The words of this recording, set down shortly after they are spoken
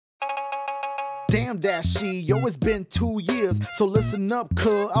Damn, Dashie, yo, it's been 2 years. So listen up,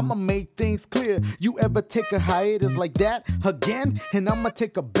 cuz I'ma make things clear. You ever take a hiatus like that again? And I'ma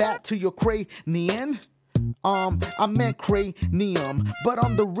take a bat to your cranium. I meant cranium. But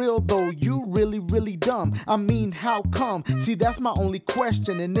on the real though, you really dumb. I mean, how come? See, that's my only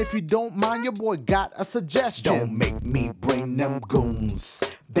question. And if you don't mind, your boy got a suggestion. Don't make me bring them goons.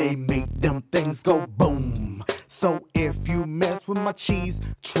 They make them things go boom. So if you mess with my cheese,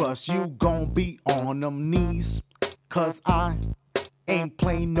 trust you gon' be on them knees. Cause I ain't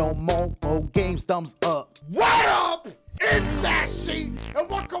playing no more old games. Thumbs up. What up? It's Dashie, and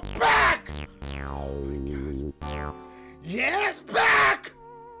welcome back! Oh my god. Yes, back!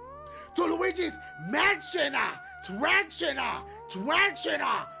 To Luigi'S Mansion!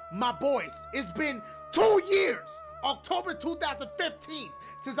 My boys, it's been 2 years, October 2015,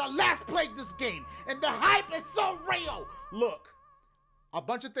 since I last played this game, and the hype is so real! Look, a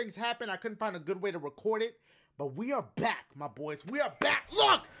bunch of things happened. I couldn't find a good way to record it, but we are back, my boys. We are back.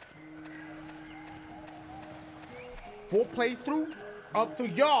 Look! Full playthrough, up to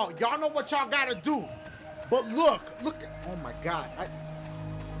y'all. Y'all know what y'all gotta do. But look, oh my god.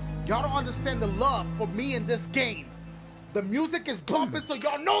 Y'all don't understand the love for me in this game. The music is bumping, so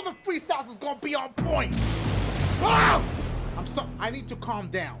y'all know the freestyles is gonna be on point. Oh! I need to calm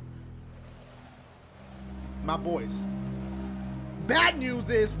down. My boys. Bad news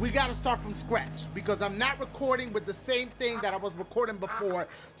is we gotta start from scratch because I'm not recording with the same thing that I was recording before,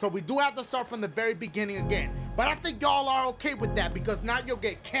 so we do have to start from the very beginning again. But I think y'all are okay with that because now you'll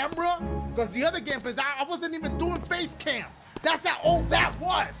get camera, because the other gameplays, I wasn't even doing face cam. That's how old that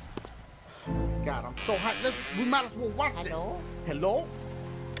was. God, I'm so hot. We might as well watch this. Hello?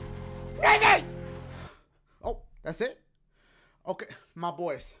 Ready? Oh, that's it? Okay, my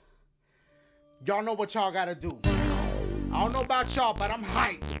boys. Y'all know what y'all gotta do. I don't know about y'all, but I'm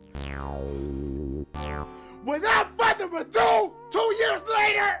hyped. Without further ado, 2 years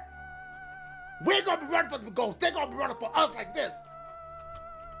later, we're gonna be running for the ghosts. They're gonna be running for us like this.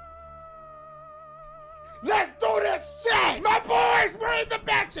 Let's do this shit! My boys, we're in the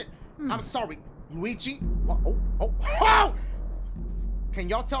mansion! I'm sorry, Luigi. Oh! Can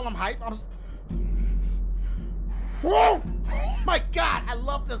y'all tell I'm hyped? Whoa! Oh my god, I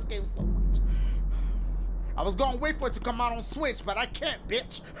love this game so much. I was gonna wait for it to come out on Switch, but I can't,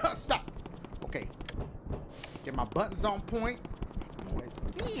 bitch. Stop. Okay. Get my buttons on point. Boys.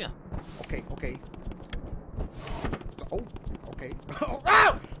 Yeah. Okay. Oh, okay.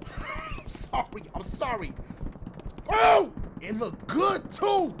 Oh! I'm sorry. Oh! It looked good,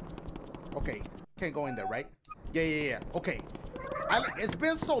 too! Okay. Can't go in there, right? Yeah. Okay. It's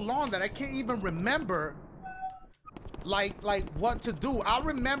been so long that I can't even remember like what to do. I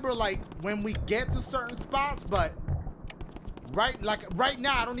remember like when we get to certain spots, but right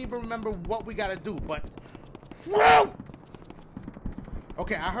now I don't even remember what we gotta do. But whoa!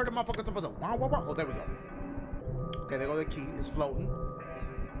 Okay, I heard a motherfucker supposed to wow. Oh, there we go. Okay, there go the key. It's floating.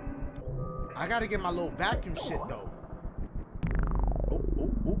 I gotta get my little vacuum shit though.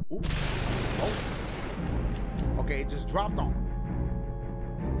 Oh. Okay, it just dropped on.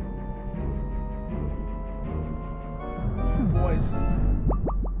 Boys.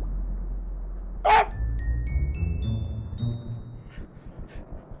 Ah!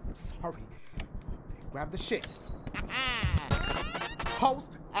 I'm sorry. Grab the shit. Host.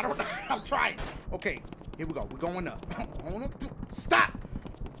 I don't know. I'm trying. Okay, here we go. We're going up. Stop.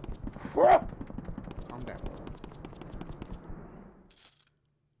 Calm down.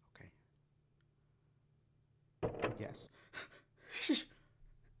 Okay. Yes.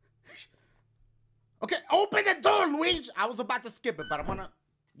 Okay, open the door, Luigi! I was about to skip it, but I'm gonna,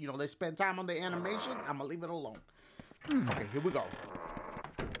 they spend time on the animation. I'm gonna leave it alone. Okay, here we go.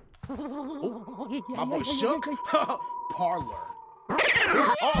 Ooh, my boy shook. Parlor.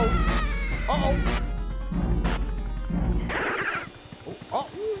 Uh-oh.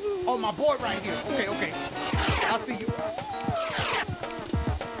 Oh, my boy right here. Okay. I see you.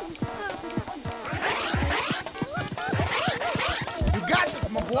 You got this,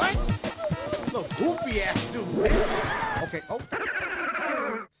 my boy. Little goofy ass dude, man. Okay, oh.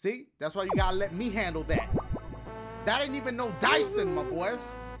 See? That's why you gotta let me handle that. That ain't even no Dyson, my boys.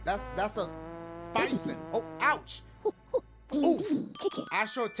 That's a Bison. Oh, ouch. Ooh. I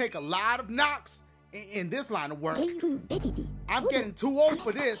sure take a lot of knocks in this line of work. I'm getting too old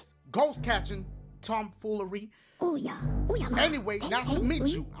for this ghost catching tomfoolery. Anyway, nice to meet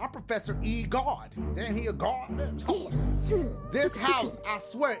you. I'm Professor E. God. Then he a god. This house, I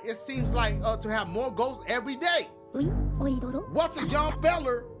swear, it seems like to have more ghosts every day. What's a young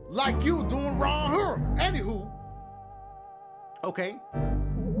feller like you doing wrong here? Anywho. Okay.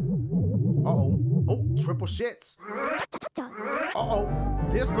 Uh-oh. triple shits. Uh-oh,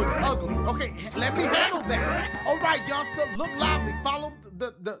 this looks ugly. Okay, let me handle that. All right, youngster, look loudly. Follow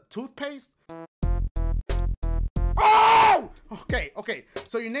the toothpaste. Oh! Okay.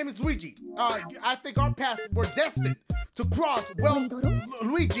 So your name is Luigi. I think our paths were destined to cross. Well,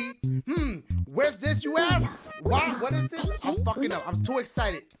 Luigi, where's this, you ask? Why? What is this? I'm fucking up. I'm too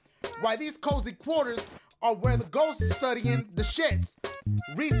excited. Why, these cozy quarters are where the ghosts are studying the shits.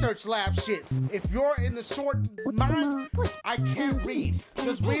 Research lab shits. If you're in the short mind, I can't read.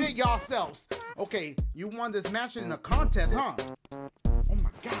 Just read it yourselves. Okay, you won this mansion in a contest, huh? Oh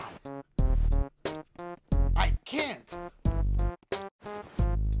my God. I can't.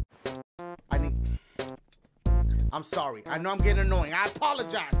 I'm sorry. I know I'm getting annoying. I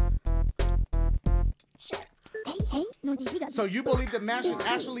apologize. Shit. So you believe the mansion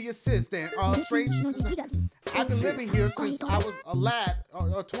actually exists then? Strange. I've been living here since I was a lad,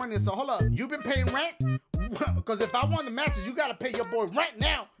 20. So hold up. You've been paying rent? Because if I won the matches, you got to pay your boy rent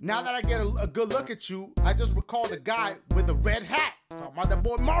now. Now that I get a good look at you, I just recall the guy with the red hat. Talking about that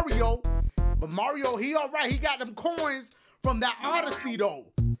boy Mario. But Mario, he all right. He got them coins from that Odyssey though.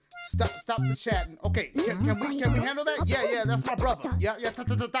 Stop the chatting. Okay, can we handle that? Yeah, that's my brother. Yeah,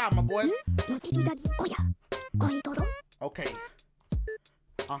 my boys. Okay.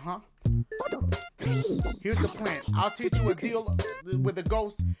 Here's the plan. I'll teach you a deal with the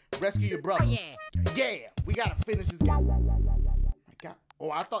ghost. Rescue your brother. Yeah, we gotta finish this game. My God.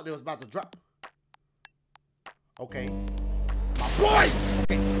 Oh, I thought they was about to drop. Okay. My boys!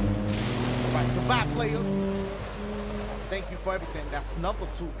 Okay. Alright, goodbye, player. Thank you for everything. That's Snuffle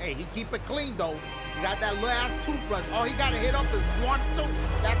tooth. Hey, he keep it clean though. He got that little ass toothbrush. All he gotta hit up is one tooth.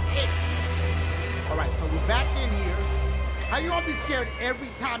 That's it. Alright, so we're back in here. How you gonna be scared every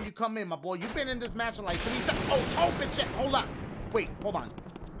time you come in, my boy? You've been in this mansion like 3 times. Oh, toe bitch. Hold up. Wait, hold on.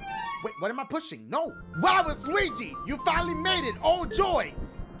 Wait, what am I pushing? No. Wow, it's Luigi. You finally made it. Oh, joy.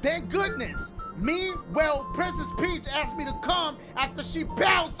 Thank goodness. Me? Well, Princess Peach asked me to come after she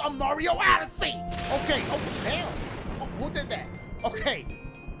bounced on Mario Odyssey. Okay. Oh, damn. Who did that? Okay.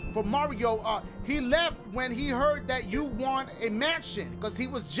 For Mario, he left when he heard that you won a mansion because he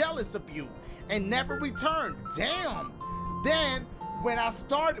was jealous of you and never returned. Damn. Then, when I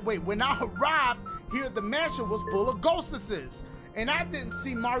arrived here, the mansion was full of ghostesses. And I didn't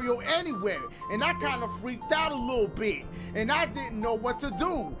see Mario anywhere. And I kind of freaked out a little bit. And I didn't know what to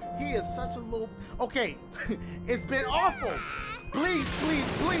do. He is such a little... Okay, it's been awful. Please, please,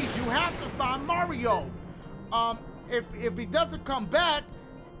 please, you have to find Mario. If he doesn't come back,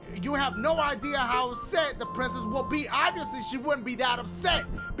 you have no idea how upset the princess will be. Obviously, she wouldn't be that upset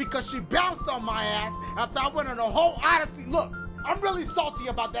because she bounced on my ass after I went on a whole Odyssey. Look, I'm really salty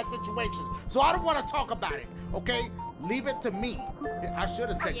about that situation, so I don't want to talk about it, okay? Leave it to me. I should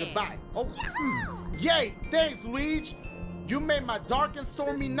have said goodbye. Oh, yay, thanks, Luigi. You made my dark and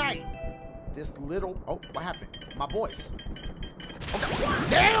stormy night. This little, oh, what happened? My voice. Okay.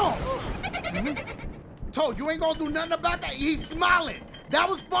 Damn! Told you ain't gonna do nothing about that. He's smiling. That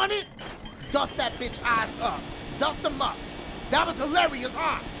was funny. Dust that bitch eyes up. Dust them up. That was hilarious,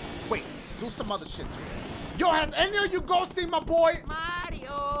 huh? Wait, do some other shit too. Yo, has any of you go see my boy?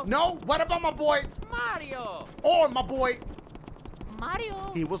 Mario. No? What about my boy? Mario. Or my boy?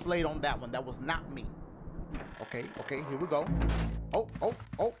 Mario. He was late on that one. That was not me. Okay, here we go. Oh,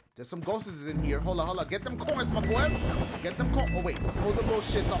 there's some ghosts in here. Hold on. Get them coins, my boys. Get them coins. Oh, wait. Pull the little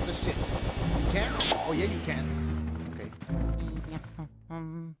shits off the shit. You can? Oh, yeah, you can. Okay.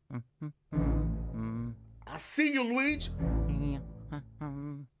 I see you, Luigi.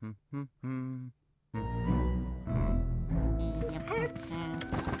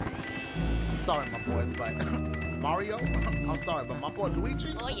 I'm sorry, my boys, but Mario? I'm sorry, but my boy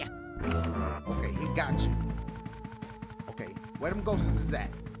Luigi? Oh, yeah. Okay, he got you. Okay, where them ghosts is at?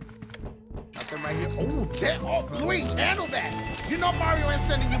 Nothing right here. Oh, damn. Oh, Luigi, handle that. You know Mario ain't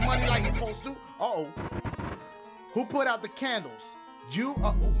sending you money like he's supposed to. Uh-oh. Who put out the candles? You?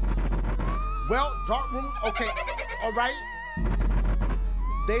 Uh-oh. Well, dark room. Okay, all right.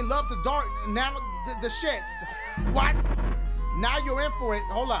 They love the dark. Now the shits. What? Now you're in for it.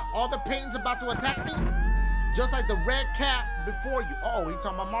 Hold on. All the paintings about to attack me? Just like the red cat before you. Uh-oh, he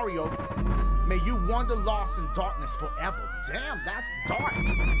talking about Mario. May you wander lost in darkness forever. Damn, that's dark.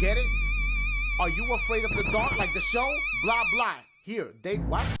 Get it? Are you afraid of the dark like the show? Blah, blah. Here, they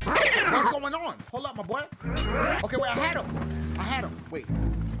what? What's going on? Hold up, my boy. Okay, wait, I had him. Wait,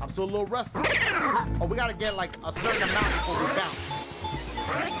 I'm still a little rusty. Oh, we gotta get like a certain amount before we bounce.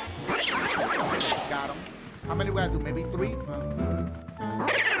 Got him. How many we gotta do? Maybe 3? He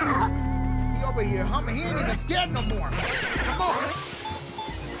over here humming. He ain't even scared no more. Come on.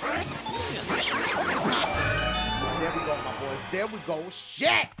 There we go.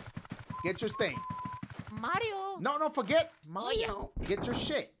 Shit! Get your thing. Mario. No, forget Mario. Get your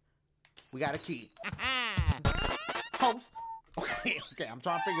shit. We got a key. Host. Okay, I'm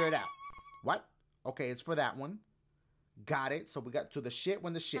trying to figure it out. What? Okay, it's for that one. Got it. So we got to the shit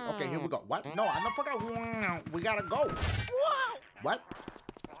when the shit. Okay, here we go. What? No, I don't forget. We gotta go. What?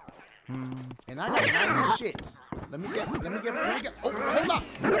 And I got 90 shits. Let me get. Oh, hold up.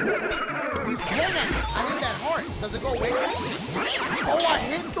 He's swinging. I hit that hard. Does it go away? Oh, I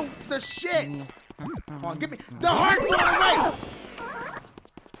hit the shit. Come on, give me. The heart went away.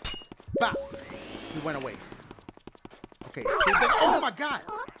 Bop. He went away. Okay, see this? Oh my God.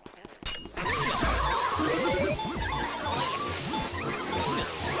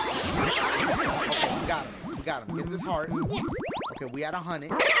 Okay, we got him. Get this heart. Okay, we at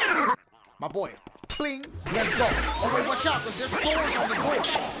 100. My boy. Bling. Let's go. Oh wait, watch out, because there's doors on the door.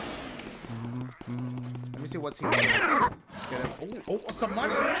 Let me see what's here. Oh, some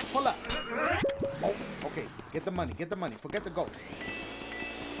money. Hold up. Oh, okay. Get the money. Forget the ghost.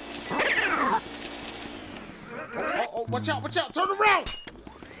 Oh, watch out. Turn around.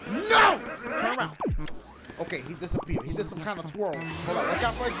 No! Turn around. Okay, he disappeared. He did some kind of twirl. Hold on. Watch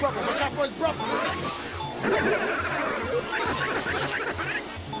out for his brother.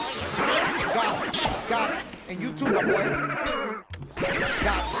 Got it. And you too, my boy.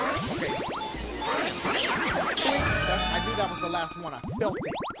 Got it. Okay. I knew that was the last one. I felt it.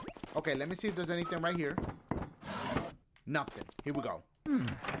 Okay, let me see if there's anything right here. Nothing. Here we go.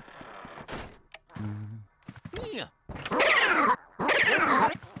 Yeah.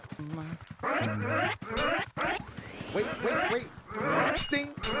 Wait.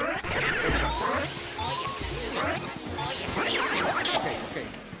 Sting. Okay.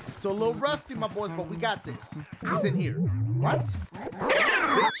 Still a little rusty, my boys, but we got this. He's in here. What?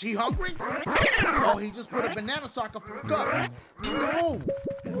 She hungry? Oh, he just put a banana so I can fuck up. No.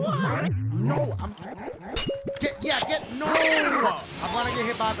 No, I'm... No! I'm gonna get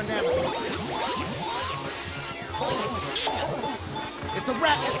hit by a banana. It's a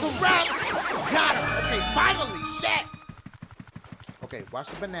wrap. Got him. Okay, finally, shit. Okay, watch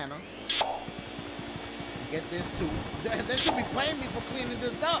the banana. Get this too. They should be paying me for cleaning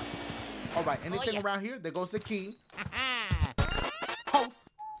this up. All right, anything around here? There goes the key. Host.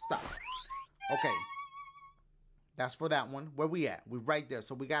 Stop. Okay. That's for that one. Where we at? We're right there.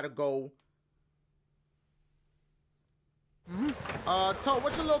 So we gotta go. Toad,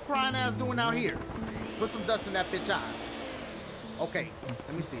 what your little crying ass doing out here? Put some dust in that bitch eyes. Okay,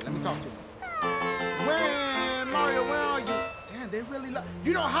 let me see. Let me talk to him. Mario, where are you? Damn, they really love.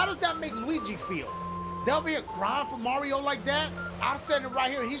 You know, how does that make Luigi feel? They'll be here crying for Mario like that. I'm standing right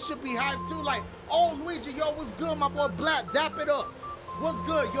here. He should be hyped too. Like, oh, Luigi, yo, what's good, my boy Black? Dap it up. What's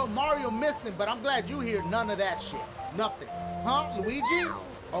good? Yo, Mario missing, but I'm glad you here. None of that shit. Nothing. Huh, Luigi?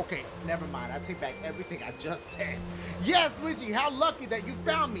 Okay, never mind. I take back everything I just said. Yes, Luigi, how lucky that you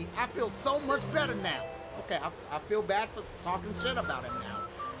found me. I feel so much better now. Okay, I feel bad for talking shit about him now.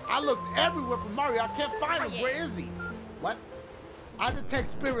 I looked everywhere for Mario. I can't find him. Where is he? What? I detect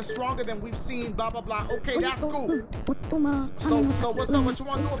spirits stronger than we've seen, blah, blah, blah. Okay, that's cool. So what's up? What you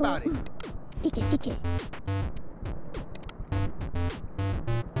want to do about it?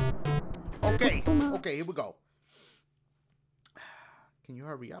 Okay, here we go. Can you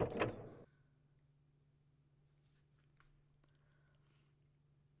hurry up, please?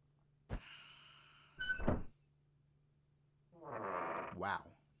 Wow.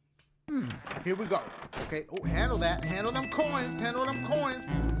 Here we go. Okay. Oh, handle that. Handle them coins.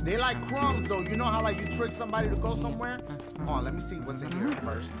 They like crumbs, though. You know how, like, you trick somebody to go somewhere? Hold on, let me see what's in here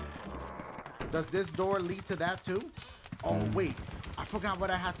first. Does this door lead to that, too? Oh, wait. I forgot what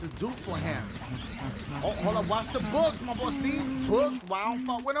I had to do for him. Oh, hold on. Watch the books, my boy. See? Books. Why I don't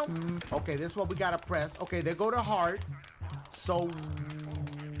fuck with them? Okay, this is what we got to press. Okay, they go to heart. So,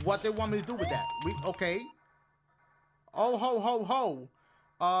 what they want me to do with that? Okay. Oh, ho.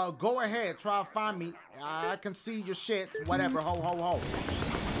 Go ahead, try to find me. I can see your shits, whatever, ho.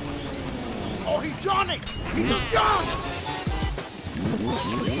 Oh, he's yawning! He's just yawning!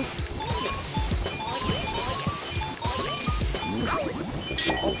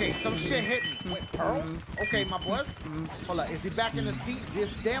 Okay, some shit hit me. Wait, pearls? Okay, my boys. Hold on, is he back in the seat?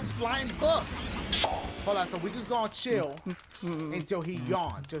 This damn flying book. Hold on, so we just gonna chill until he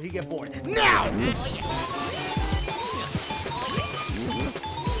yawn, till he get bored. Now!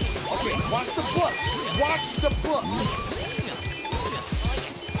 Okay, watch the book.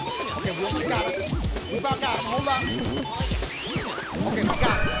 Okay, we almost got him. We about got him. Hold up. Okay, we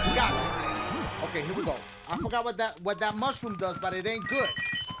got him. Okay, here we go. I forgot what that mushroom does, but it ain't good.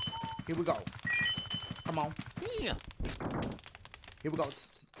 Here we go. Come on. Here we go.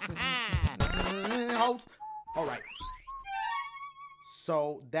 Host. All right.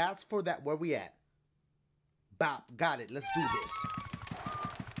 So that's for that. Where we at? Bop. Got it. Let's do this.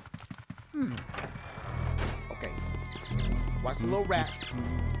 Okay. Watch the little rats.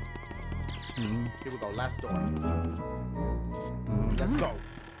 Here we go. Last door. Let's go.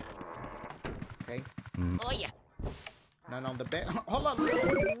 Okay. Oh yeah. None on the bed. Hold up.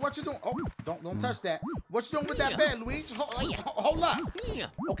 What you doing? Oh, don't touch that. What you doing with that bed, Luigi? Hold up.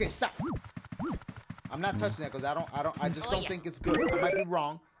 Okay, stop. I'm not touching that because I just don't think it's good. I might be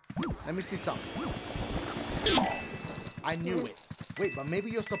wrong. Let me see something. I knew it. Wait, but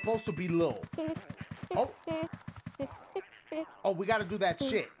maybe you're supposed to be low. Oh. Oh, we gotta do that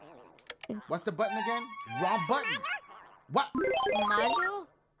shit. What's the button again? Wrong button. What? Mario?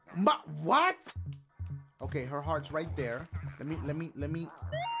 What? Okay, her heart's right there. Let me.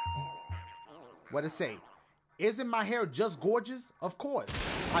 What'd it say? Isn't my hair just gorgeous? Of course.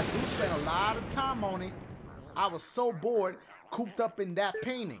 I do spend a lot of time on it. I was so bored, cooped up in that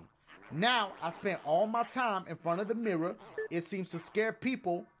painting. Now, I spend all my time in front of the mirror. It seems to scare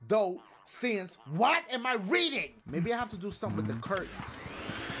people, though, since... What am I reading? Maybe I have to do something with the curtains.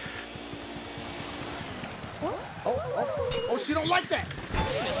 Oh, she don't like that.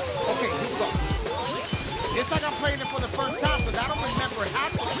 Okay, here we go. It's like I'm playing it for the first time because I don't remember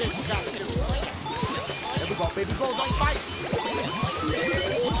half the shit you got to do. There we go, baby girl, don't fight.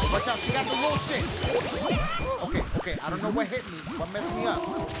 Watch out, she got the little shit. Okay, I don't know what hit me, what messed me up.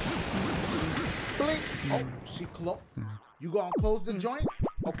 Blink. Oh, she closed. You gonna close the joint?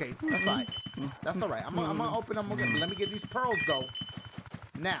 Okay, that's all right. That's all right. I'm gonna open them again. Let me get these pearls though.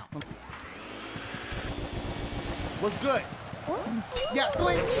 Now. What's good? Yeah,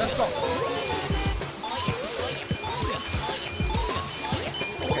 blink. Let's go.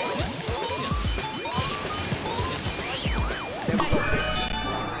 There we go, bitch.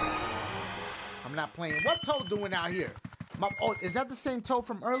 I'm not playing. What Toad doing out here? Oh, is that the same Toad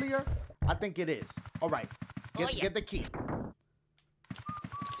from earlier? I think it is. All right. Get the key.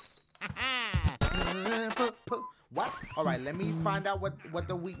 What? All right, let me find out what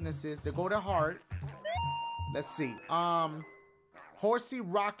the weakness is. To go to heart. Let's see. Horsey,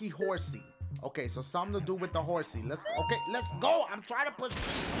 Rocky, Horsey. Okay, so something to do with the horsey. Let's go. I'm trying to push.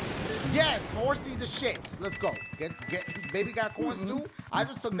 Yes, horsey the shits. Let's go. Get baby got coins too? I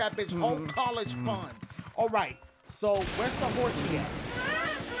just took that bitch whole college fund. All right. So where's the horsey at?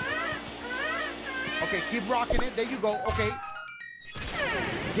 Okay, keep rocking it. There you go. Okay.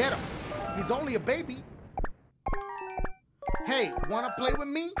 Get him. He's only a baby. Hey, wanna play with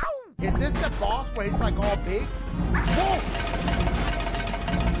me? Is this the boss where he's like all big? Whoa!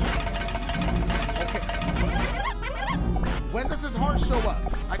 Okay. When does his heart show up?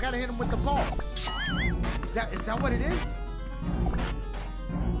 I gotta hit him with the ball. Is that what it is?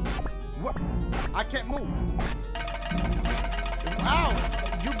 What? I can't move. Ow!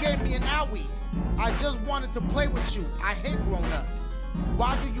 You gave me an owie. I just wanted to play with you. I hate grown-ups.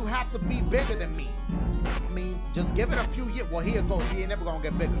 Why do you have to be bigger than me? I mean, just give it a few years. Well, here it goes. He ain't never gonna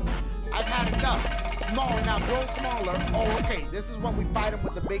get bigger. I've had enough. Smaller now, grow smaller. Oh, okay. This is when we fight him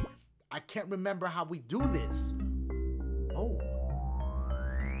with the big... I can't remember how we do this. Oh.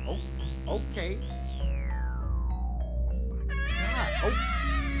 Oh, okay. God. Oh,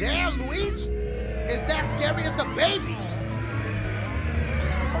 damn, Luigi. Is that scary as a baby?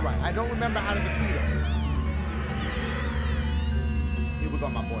 All right, I don't remember how to defeat him. Here we go,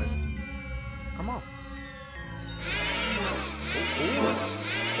 my boys. Come on.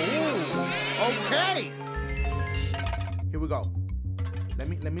 Ooh, okay. Here we go. Let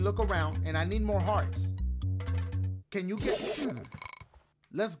me look around, and I need more hearts. Can you get?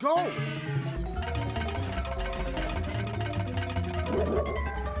 Let's go.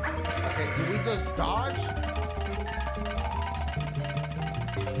 Okay, do we just dodge?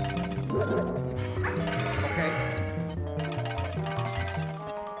 Okay.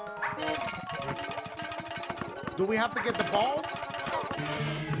 Do we have to get the balls?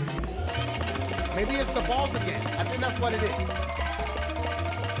 Maybe it's the balls again. I think that's what it is.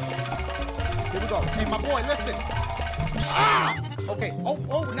 Here we go. Hey, my boy, listen. Ah! Okay.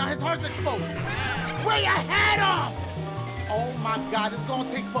 Oh, now his heart's exposed. Wait, I had him! Oh my God, it's gonna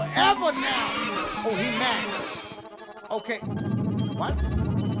take forever now. Oh, he mad. Okay. What?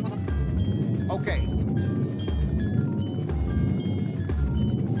 Okay.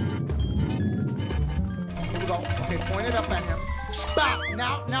 Here we go. Okay, point it up at him. Stop!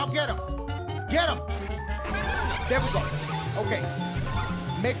 Now get him. Get him. There we go. Okay.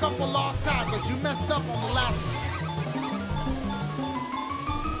 Make up for lost time because you messed up on the last one.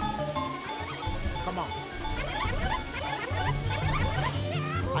 Come on.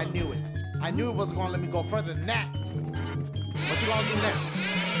 I knew it wasn't gonna let me go further than that. What you gonna do now?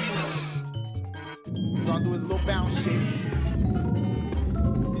 You're gonna do his little bounce shits.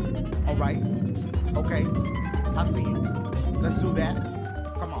 All right. Okay. I see you. Let's do that.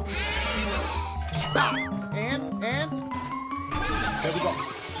 Come on. Stop. And there we go.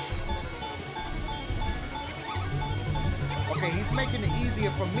 Okay, he's making it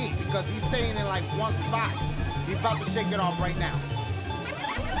easier for me because he's staying in like one spot. He's about to shake it off right now.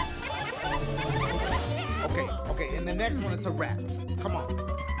 Okay, and the next one it's a wrap. Come on.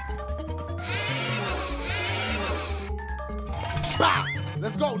 Bah!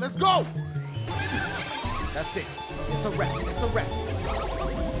 Let's go. That's it. It's a wrap.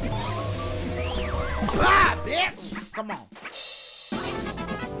 Bah, bitch! Come on.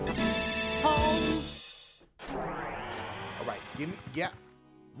 Holmes. All right, give me, yeah.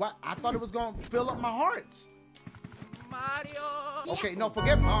 What? I thought it was gonna fill up my hearts. Mario. Okay, no,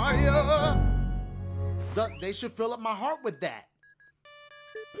 forget Mario. They should fill up my heart with that.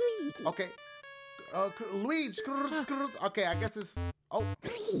 Okay. Luigi. Okay, I guess it's, oh.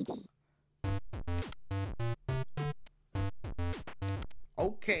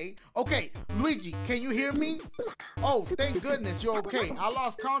 Okay, Luigi, can you hear me? Oh, thank goodness you're okay. I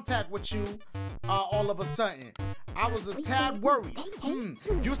lost contact with you all of a sudden. I was a tad worried.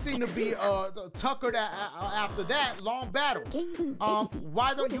 You seem to be tuckered after that long battle.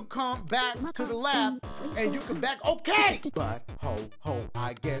 Why don't you come back to the lab and you can back? Okay! But ho,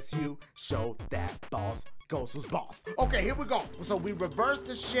 I guess you showed that boss Ghost was boss. Okay, here we go. So we reverse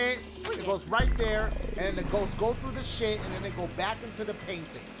the shit. It goes right there, and the ghosts go through the shit, and then they go back into the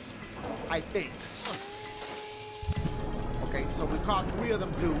paintings, I think. Okay, so we caught 3 of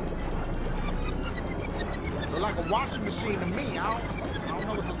them dudes. They're like a washing machine to me. I don't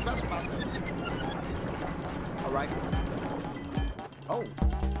know what's so special about them. All right.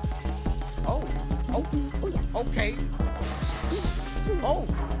 Okay. Oh.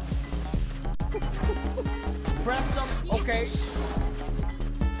 Press them. Okay.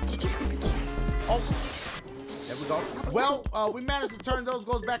 Oh. There we go. Well, we managed to turn those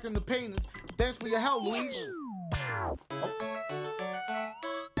ghosts back into paintings. Thanks for your help, Luigi. Oh. Okay.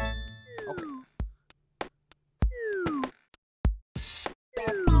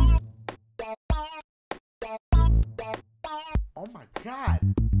 Oh my God.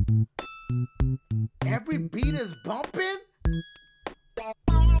 Every beat is bumping?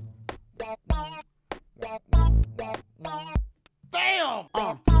 Damn!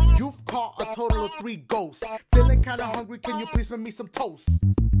 You've caught a total of 3 ghosts. Feeling kinda hungry, can you please bring me some toast?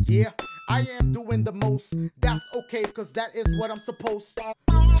 Yeah, I am doing the most. That's okay, cause that is what I'm supposed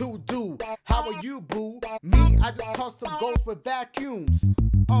to do. How are you, boo? Me, I just caught some ghosts with vacuums.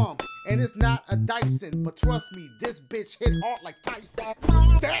 And it's not a Dyson, but trust me, this bitch hit hard like Tyson.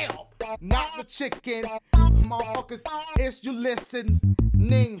 Damn! Not the chicken. Motherfuckers, it's you listening.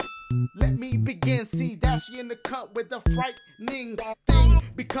 Let me begin. See, Dashie in the cut with the frightening thing,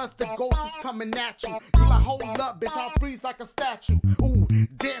 because the ghost is coming at you. You like, hold up, bitch, I'll freeze like a statue. Ooh,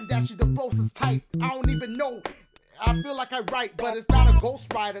 damn, Dashie, the flows is tight. I don't even know. I feel like I write, but it's not a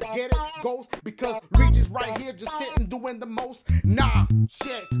ghost writer. Get it? Ghost? Because Luigi's right here just sitting doing the most. Nah,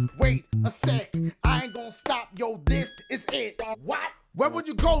 shit, wait a sec. I ain't gonna stop, yo, this is it. What? Where would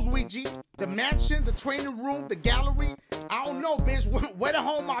you go, Luigi? The mansion, the training room, the gallery? I don't know, bitch. Where the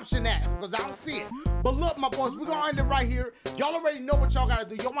home option at? Because I don't see it. But look, my boys, we're gonna end it right here. Y'all already know what y'all gotta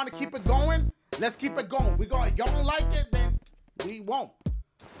do. Y'all wanna keep it going? Let's keep it going. Y'all don't like it, then we won't.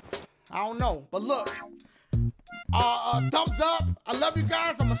 I don't know. But look. Thumbs up. I love you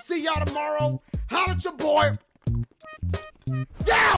guys. I'm gonna see y'all tomorrow. Holla at your boy. Yeah!